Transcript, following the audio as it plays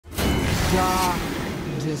dark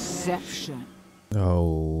deception.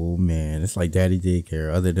 Oh man, it's like daddy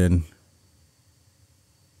daycare, other than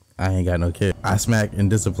I ain't got no kid. I smack and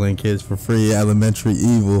discipline kids for free. Elementary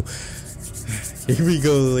evil. Here we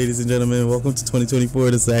go, ladies and gentlemen. Welcome to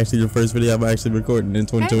 2024. This is actually the first video I'm actually recording in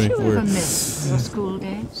 2024. Have you ever missed your school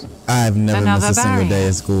days? I've never missed a single day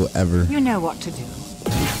of school ever. You know what to do.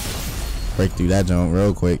 Break through that jump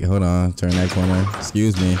real quick. Hold on. Turn that corner.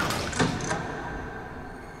 Excuse me.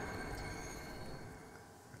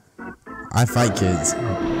 I fight kids. Ooh, a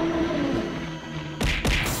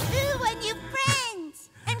new friend!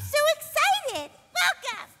 I'm so excited!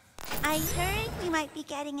 Welcome! I heard we might be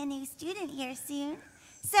getting a new student here soon.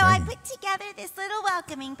 So I put together this little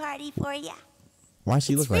welcoming party for you. Why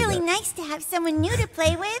she look like that? It's really nice to have someone new to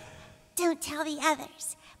play with. Don't tell the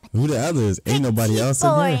others. Who the others? Ain't nobody else in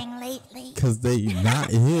here. Boring lately. Cause they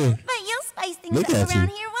not here. But you'll spice things Look up at around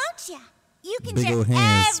you. here, won't you? You can Big share old hands,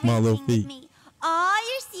 everything small little with feet. me. All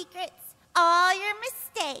your secrets, all your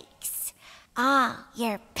mistakes, all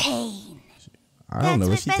your pain. I don't know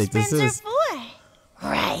what she think this is. For,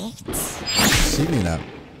 right? She need to.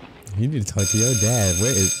 You need to talk to your dad. Where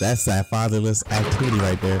is that's that fatherless activity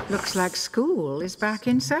right there? Looks like school is back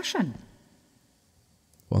in session.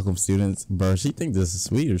 Welcome, students. Bro, she think this is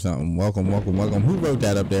sweet or something. Welcome, welcome, welcome. Who wrote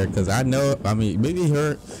that up there? Because I know, I mean, maybe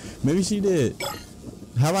her, maybe she did.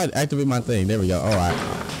 How about I activate my thing? There we go. All right.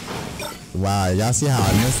 Wow, y'all see how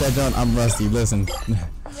I missed that jump? I'm rusty. Listen. Here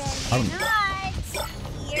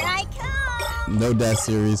I come. No death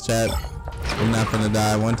series, chat. I'm not gonna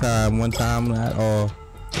die one time at all.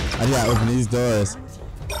 I gotta open these doors.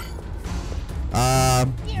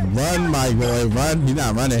 Run, my boy, run. He's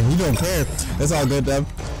not running. He don't care. It's all good, though.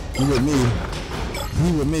 He with me.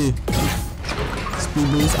 He with me. Speed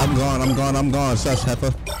boost. I'm gone. Shush,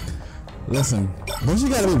 heifer. Listen, don't you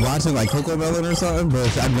gotta be watching like Coco Melon or something?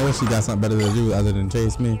 But I know she got something better to do other than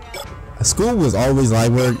chase me. School was always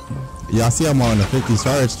light work. Y'all see I'm on the 50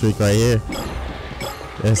 star streak right here.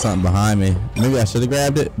 There's something behind me. Maybe I should have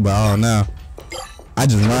grabbed it, but I don't know. I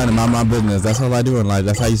just run and mind my business. That's all I do in life.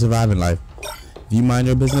 That's how you survive in life. If you mind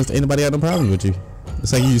your business, ain't nobody got no problem with you.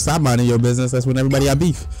 It's like you stop minding your business, that's when everybody got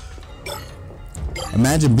beef.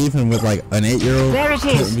 Imagine beefing with like an 8-year-old. There it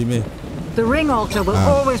is. Be me. The ring altar will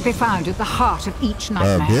always be found at the heart of each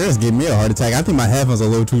nightmare. Beer's giving me a heart attack. I think my headphones are a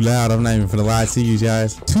little too loud. I'm not even gonna lie to you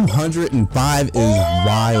guys. 205 is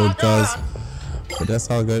wild, cuz. But that's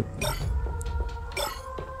all good.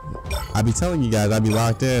 I be telling you guys, I be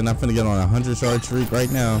locked in. I'm finna get on a 100 shard streak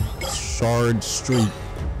right now. Shard streak.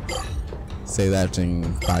 Say that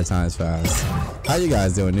thing 5 times fast. How you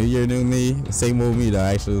guys doing? New year, new me. Same old me though,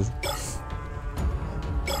 actually.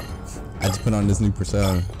 I just put on this new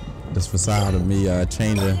persona. This facade of me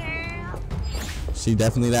changing. She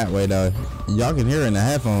definitely that way though. Y'all can hear her in the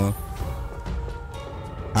headphone.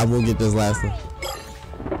 I will get this last one.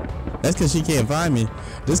 That's cause she can't find me.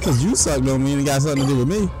 Just cause you suck don't mean it got something to do with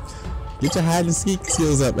me. Get your hide and seek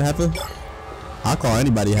skills up, heifer. I'll call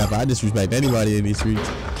anybody heifer. I disrespect anybody in these streets.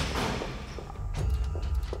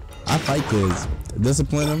 I fight kids.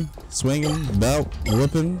 Discipline them, swing them, belt,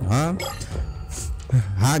 whooping, huh?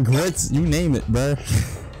 High grits, you name it, bruh.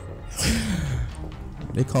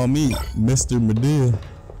 They call me Mr. Medea.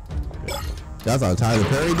 Y'all thought Tyler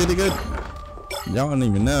Perry did it good? Y'all don't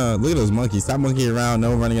even know. Look at those monkeys. Stop monkeying around,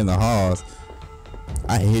 no running in the halls.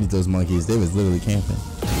 I hated those monkeys. They was literally camping.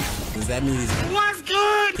 Does that mean he's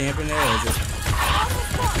camping there? Or is it...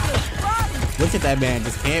 Look at that man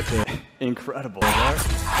just camping. Incredible, right?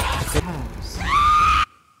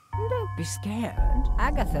 Don't be scared.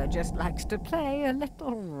 Agatha just likes to play a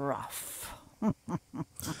little rough.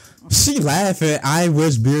 She laughing. I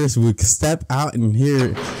wish Beers would step out and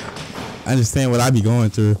hear, understand what I be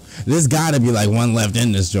going through. There's gotta be like one left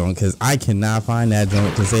in this joint because I cannot find that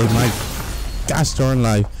joint to save my gosh darn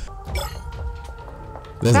life.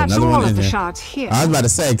 There's That's another all one of in the here. shards here. I was about to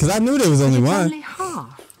say because I knew there was only It's one. only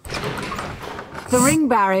half. The ring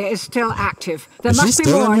barrier is still active. There Is she must be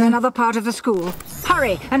still more in in there? another part of the school.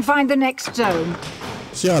 Hurry and find the next zone.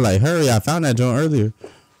 She all like, hurry! I found that joint earlier.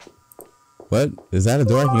 What is that? A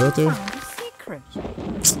door I can go through? Found a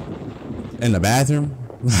secret. In the bathroom?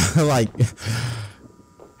 Like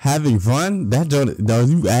having fun? That joint? Are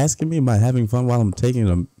you asking me about having fun while I'm taking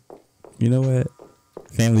them? You know what?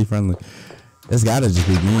 Family friendly. It's gotta just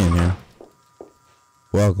be me in here.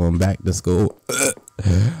 Welcome back to school.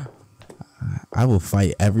 I will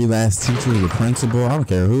fight every last teacher, the principal. I don't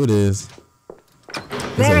care who it is.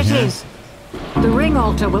 There it is. The ring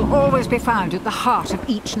altar will always be found at the heart of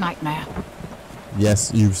each nightmare.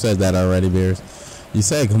 Yes, you said that already, Beers. You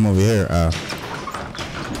said come over here.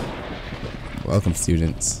 Welcome,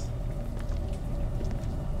 students.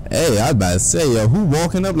 Hey, I was about to say, yo, who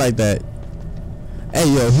walking up like that? Hey,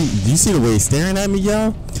 yo, do you see the way he's staring at me,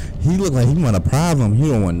 yo? He look like he want a problem. He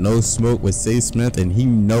don't want no smoke with Say Smith, and he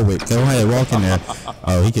know it. Go ahead, walk in there.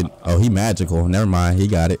 Oh, he can. Oh, he magical. Never mind, he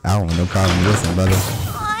got it. I don't want no problem. Listen, brother.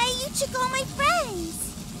 Aw, you took all my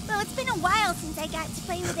friends. Well, it's been a while since I got to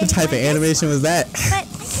play with anyone. What type of animation was that? But I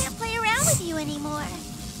can't play around with you anymore.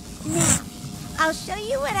 Now, I'll show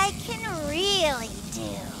you what I can really do.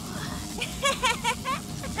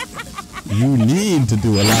 You need to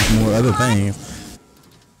do a lot more other things.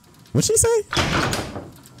 What'd she say?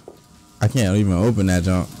 I can't even open that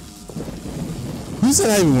junk. Who said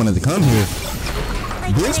I even wanted to come here?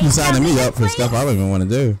 Bitch be signing me up for stuff I don't even want to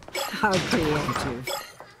do. How creative.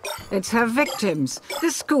 It's her victims.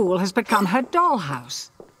 The school has become her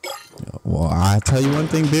dollhouse. Well, I tell you one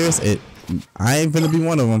thing, Beers. I ain't gonna be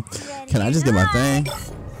one of them. Can I just get my thing?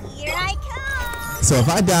 Here I come. So if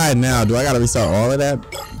I die now, do I gotta restart all of that?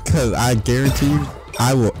 Cause I guarantee you,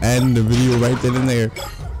 I will end the video right then and there.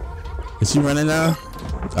 Is she running now?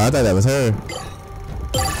 Oh, I thought that was her.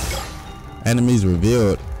 Enemies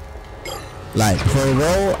revealed. Like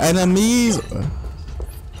parole enemies.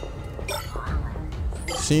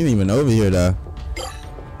 She ain't even over here though.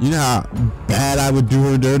 You know how bad I would do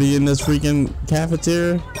her dirty in this freaking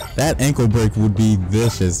cafeteria? That ankle break would be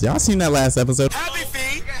vicious. Y'all seen that last episode? Happy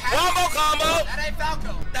feet. One more combo. That ain't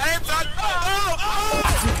Falco. That ain't Falco.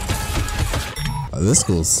 Oh, this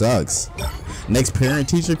school sucks. Next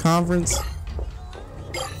parent-teacher conference?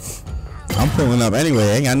 I'm pulling up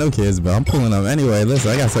anyway. I ain't got no kids, but I'm pulling up anyway.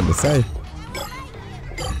 Listen, I got something to say.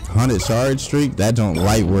 100 charge streak? That don't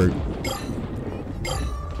light work.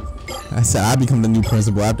 I said I become the new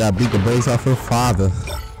principal after I beat the brakes off her father.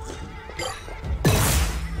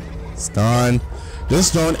 Stun.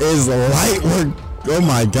 This joint is light work. Oh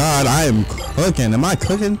my god, I am cooking. Am I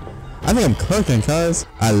cooking? I think I'm cooking, cuz.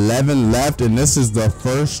 11 left and this is the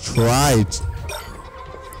first try.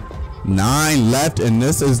 9 left and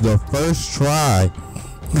this is the first try.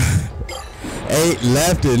 8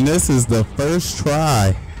 left and this is the first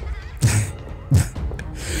try.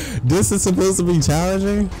 This is supposed to be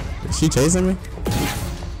challenging? Is she chasing me?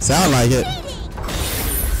 Sound like it.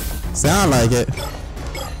 Sound like it.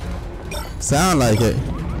 Sound like it.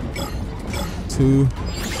 2.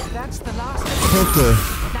 That's the last. Cooked her.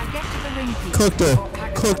 Now get to the ring, please. Cooked her.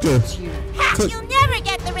 Cooked her. You'll never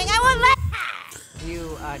get the ring. I won't let.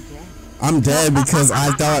 You are dead. I'm dead because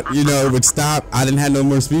I thought, you know, it would stop. I didn't have no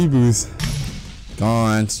more speed boost.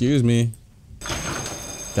 Gone. Excuse me.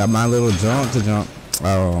 Got my little jump to jump.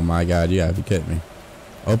 Oh my god, you gotta be kidding me.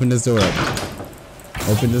 Open this door up.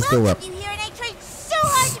 Open this door up. You here, and I tried so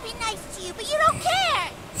hard to be nice to you, but you don't care.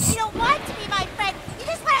 You don't want to be my friend. You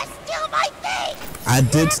just want to steal my thing. I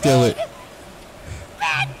did steal it.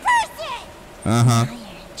 Bad person. Uh-huh. You're in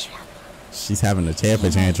trouble. She's having a temper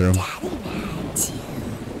tantrum.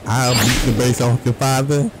 I'll beat the brakes off your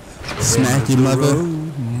father. Smack your mother.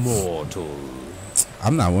 Mortal.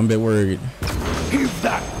 I'm not one bit worried. Give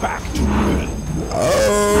that back to me.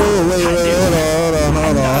 Oh, wait, hold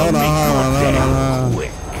on.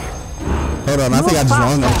 Hold on, I think I just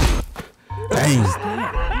wrong her. Dang.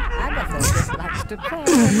 Agatha just likes to play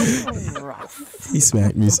rough. He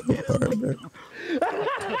smacked me so hard, bro.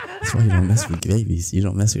 That's why you don't mess with babies. You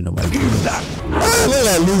don't mess with nobody. Oh, look at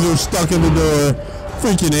that loser stuck in the door.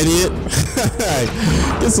 Freaking idiot.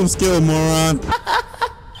 Get some skill, moron.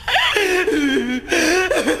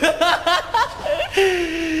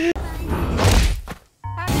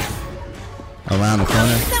 Around the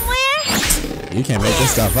corner. Somewhere? You can't make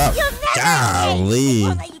this stuff up. Golly. I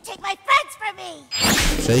won't let you take my friends from me.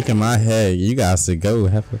 Shaking my head. You guys to go.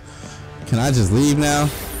 Can I just leave now?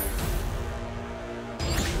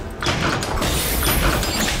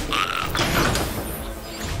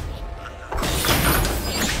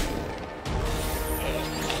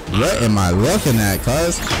 What am I looking at,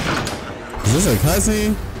 cuz? Is this a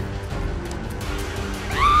cutscene?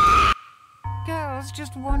 Girls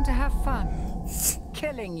just want to have fun.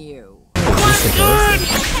 Killing you.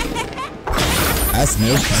 That's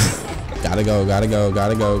new. Gotta go.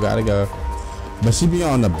 But she be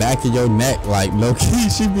on the back of your neck like low key.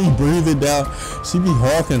 She be breathing down. She be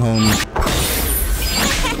hawking, homie.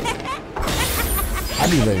 I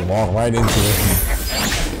be ready to walk right into it.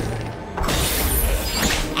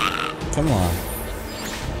 Come on.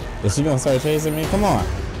 Is she gonna start chasing me? Come on.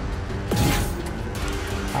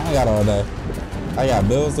 I ain't got all day. I got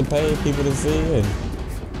bills to pay, people to see, and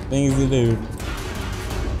things to do.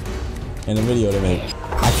 And a video to make.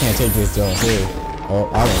 I can't take this job serious. Oh,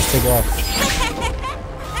 I want to take off.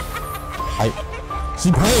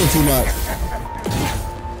 She playing too much.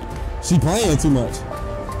 She playing too much.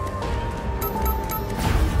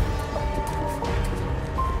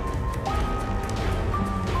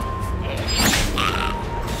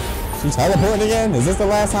 She teleporting again? Is this the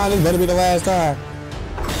last time? This better be the last time.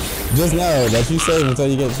 Just know that you save until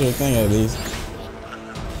you get to your thing at least.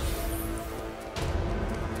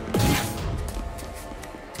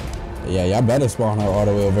 Yeah, y'all better spawn her all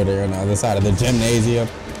the way over there on the other side of the gymnasium.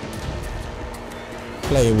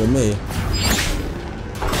 Play with me.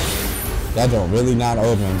 That door really not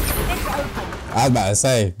open. I was about to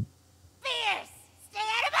say. Fierce! Stay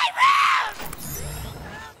out of my room!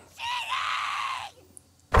 Cheating!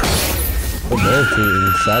 The bear's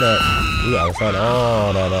cheating. Shut up. You gotta shut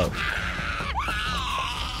all that up.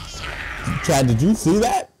 Chad, did you see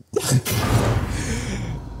that?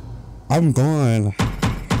 I'm gone.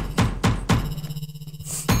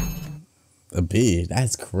 A bid.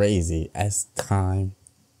 That's crazy. That's time.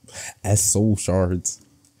 That's soul shards.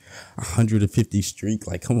 150 streak.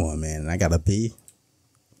 Like, come on, man. I got a B.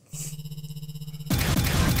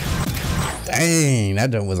 Dang, that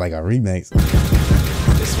jump was like a remix.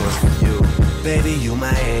 This one's for you, baby. You my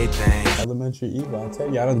everything. Elementary evil. I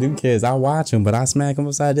tell you, I don't do kids. I watch them, but I smack them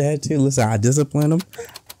upside the head too. Listen, I discipline them.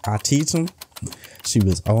 I teach them. She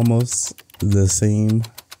was almost the same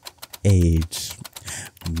age.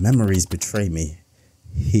 Memories betray me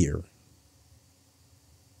here.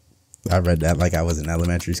 I read that like I was in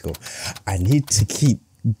elementary school. I need to keep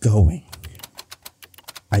going.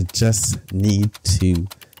 I just need to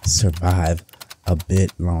survive a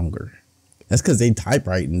bit longer. That's because they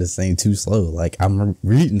typewriting this thing too slow. Like, I'm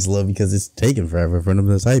reading slow because it's taking forever for them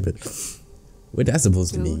to type it. What that's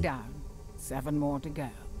supposed to mean? 2 down, 7 more to go.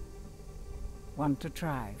 1 to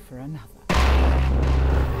try for another.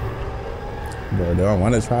 Bro, do I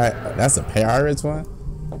want to try it? That's a pirates one?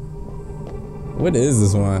 What is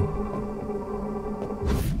this one?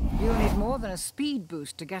 You'll need more than a speed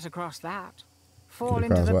boost to get across that. Fall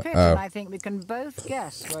Get into across the what? pit Oh. and I think we can both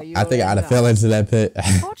guess where you I think I'd have fell into that pit.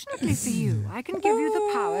 Fortunately for you, I can give you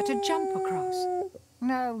the power to jump across.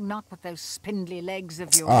 No, not with those spindly legs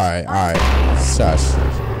of yours. Alright.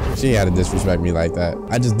 Shush. She had to disrespect me like that.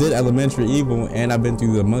 I just did elementary evil and I've been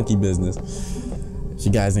through the monkey business. If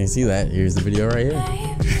you guys didn't see that, here's the video right here.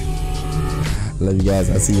 Love you guys.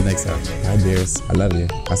 I'll see you next time. Hi, bears. I love you.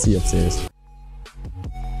 I'll see you upstairs.